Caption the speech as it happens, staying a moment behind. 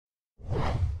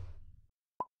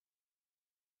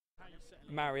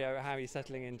Mario, how are you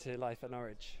settling into life at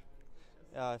Norwich?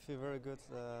 Yeah, I feel very good.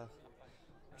 The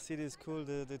city is cool,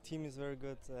 the team is very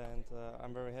good, and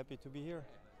I'm very happy to be here.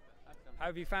 How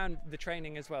have you found the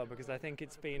training as well? Because I think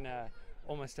it's been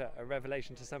almost a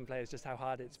revelation to some players just how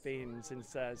hard it's been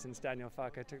since Daniel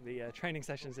Farke took the training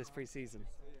sessions this pre-season.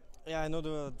 Yeah, I know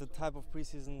the type of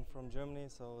preseason from Germany,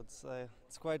 so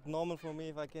it's quite normal for me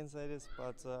if I can say this.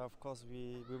 But of course,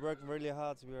 we work really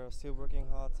hard. We are still working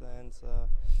hard, and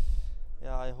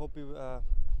yeah, I hope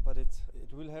but it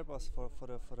will help us for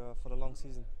the long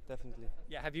season, definitely.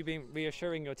 Yeah, have you been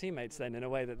reassuring your teammates then in a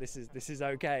way that this is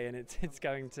okay and it's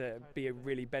going to be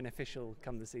really beneficial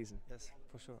come the season? Yes,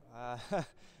 for sure.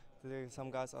 Some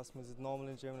guys asked me, is it normal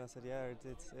in Germany? I said, yeah,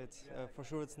 it's for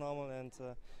sure it's normal, and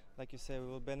like you say, we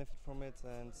will benefit from it,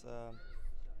 and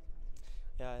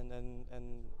yeah,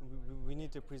 and we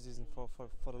need the preseason for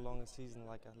the longest season,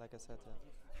 like I said. Yeah.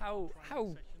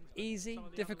 How easy,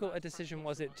 difficult a decision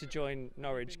was it to join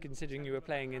Norwich, considering you were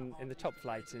playing in the top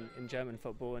flight in German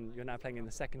football and you're now playing in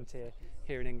the second tier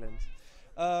here in England?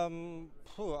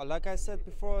 Like I said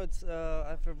before, I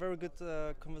have a very good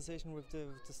conversation with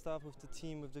the staff, with the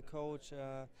team, with the coach,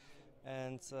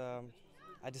 and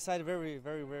I decided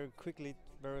very quickly,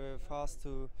 very fast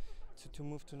to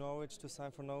move to Norwich, to sign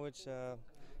for Norwich.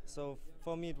 So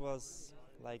for me it was,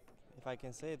 like, if I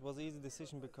can say, it was an easy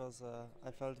decision because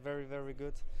I felt very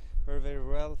good, very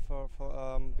well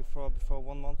before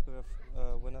 1 month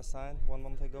when I signed 1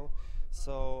 month ago.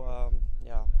 So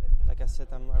yeah, like I said,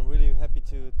 I'm really happy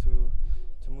to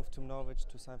move to Norwich,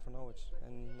 to sign for Norwich,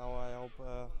 and now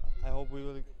I hope we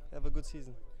will have a good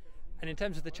season. And in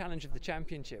terms of the challenge of the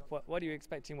Championship, what are you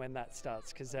expecting when that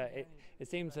starts? Because it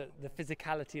seems that the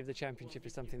physicality of the Championship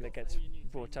is something that gets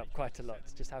brought up quite a lot,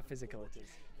 just how physical it is.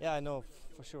 Yeah, I know,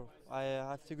 for sure. I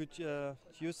have to get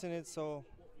used in it, so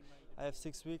I have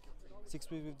 6 weeks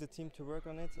with the team to work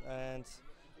on it, and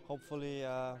hopefully,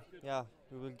 yeah,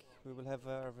 we will have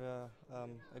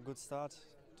a good start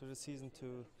to the season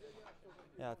to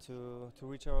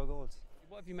reach our goals.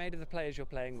 What have you made of the players you're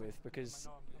playing with? Because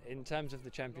in terms of the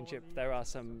Championship, there are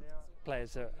some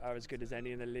players that are as good as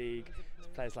any in the league.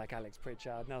 Players like Alex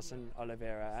Pritchard, Nelson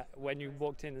Oliveira. When you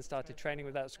walked in and started training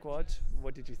with that squad,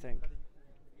 what did you think?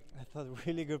 I thought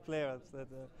really good players.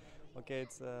 Okay,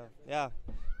 it's yeah,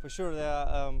 for sure.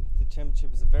 The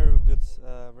Championship is a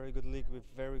very good league with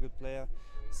very good players.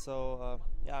 So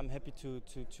yeah, I'm happy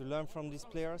to learn from these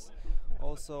players.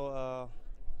 Also,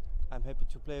 I'm happy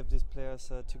to play with these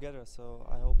players together. So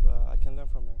I hope I can learn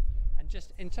from them. And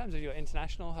just in terms of your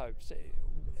international hopes,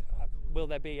 will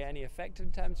there be any effect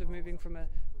in terms of moving from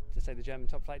to say the German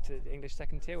top flight to the English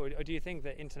second tier, or do you think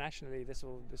that internationally this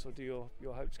will do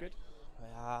your hopes good?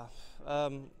 Yeah,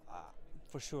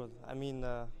 for sure. I mean,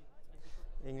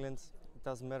 England. It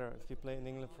doesn't matter if you play in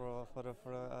England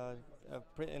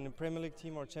in a Premier League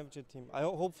team or Championship team.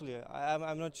 Hopefully,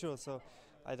 I'm not sure, so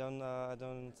I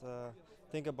don't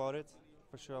think about it.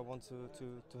 For sure, I want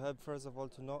to help first of all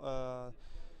to know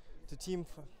the team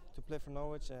to play for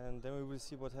Norwich, and then we will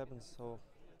see what happens. So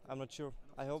I'm not sure.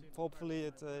 Hopefully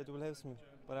it will help me,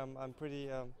 but I'm pretty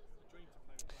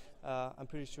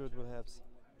sure it will help.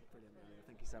 Brilliant, Mario.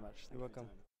 Thank you so much. You're welcome.